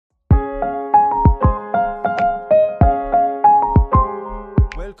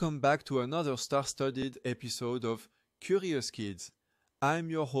Welcome back to another star-studded episode of Curious Kids.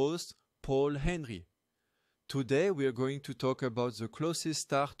 I'm your host, Paul Henry. Today we are going to talk about the closest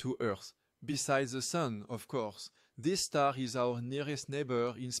star to Earth, besides the Sun, of course. This star is our nearest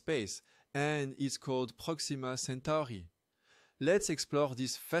neighbor in space, and it's called Proxima Centauri. Let's explore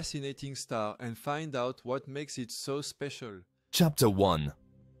this fascinating star and find out what makes it so special. Chapter 1.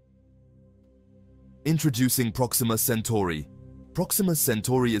 Introducing Proxima Centauri. Proxima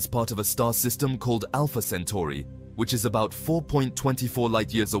Centauri is part of a star system called Alpha Centauri, which is about 4.24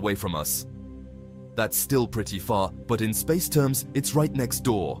 light-years away from us. That's still pretty far, but in space terms, it's right next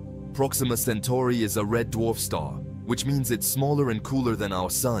door. Proxima Centauri is a red dwarf star, which means it's smaller and cooler than our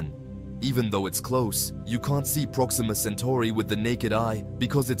Sun. Even though it's close, you can't see Proxima Centauri with the naked eye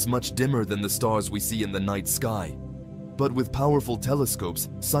because it's much dimmer than the stars we see in the night sky. But with powerful telescopes,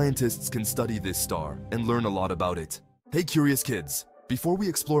 scientists can study this star and learn a lot about it. Hey curious kids, before we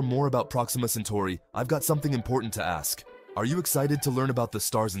explore more about Proxima Centauri, I've got something important to ask. Are you excited to learn about the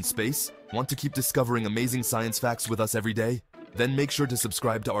stars in space? Want to keep discovering amazing science facts with us every day? Then make sure to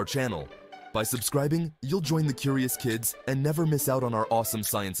subscribe to our channel. By subscribing, you'll join the curious kids and never miss out on our awesome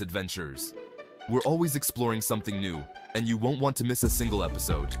science adventures. We're always exploring something new, and you won't want to miss a single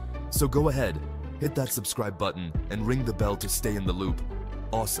episode. So go ahead, hit that subscribe button and ring the bell to stay in the loop.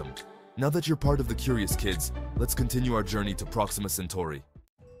 Awesome. Now that you're part of the curious kids, let's continue our journey to Proxima Centauri.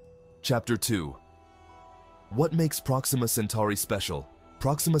 Chapter 2. What makes Proxima Centauri special?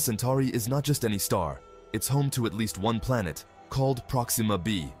 Proxima Centauri is not just any star. It's home to at least one planet, called Proxima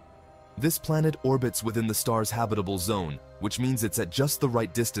b. This planet orbits within the star's habitable zone, which means it's at just the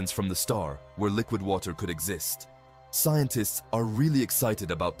right distance from the star where liquid water could exist. Scientists are really excited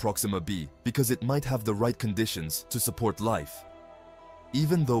about Proxima b because it might have the right conditions to support life.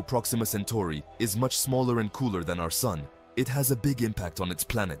 Even though Proxima Centauri is much smaller and cooler than our Sun, it has a big impact on its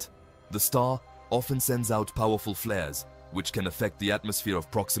planet. The star often sends out powerful flares, which can affect the atmosphere of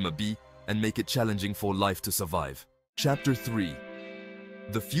Proxima b and make it challenging for life to survive. Chapter 3.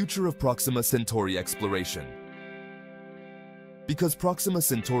 The future of Proxima Centauri exploration. Because Proxima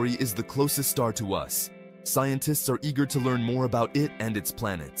Centauri is the closest star to us, scientists are eager to learn more about it and its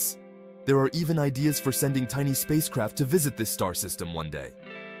planets. There are even ideas for sending tiny spacecraft to visit this star system one day.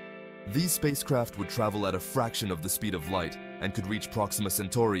 These spacecraft would travel at a fraction of the speed of light and could reach Proxima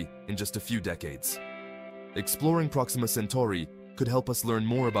Centauri in just a few decades. Exploring Proxima Centauri could help us learn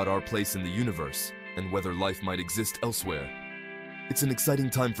more about our place in the universe and whether life might exist elsewhere. It's an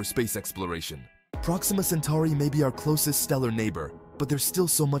exciting time for space exploration. Proxima Centauri may be our closest stellar neighbor, but there's still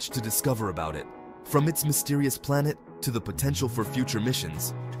so much to discover about it. From its mysterious planet to the potential for future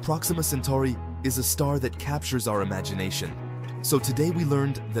missions, Proxima Centauri is a star that captures our imagination. So today we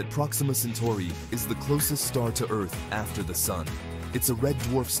learned that Proxima Centauri is the closest star to Earth after the Sun. It's a red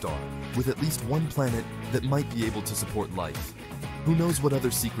dwarf star with at least one planet that might be able to support life. Who knows what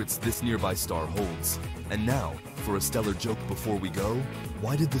other secrets this nearby star holds? And now, for a stellar joke before we go,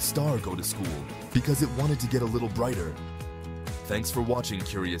 why did the star go to school? Because it wanted to get a little brighter. Thanks for watching,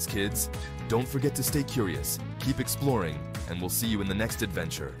 curious kids. Don't forget to stay curious, keep exploring, and we'll see you in the next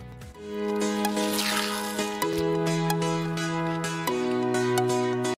adventure.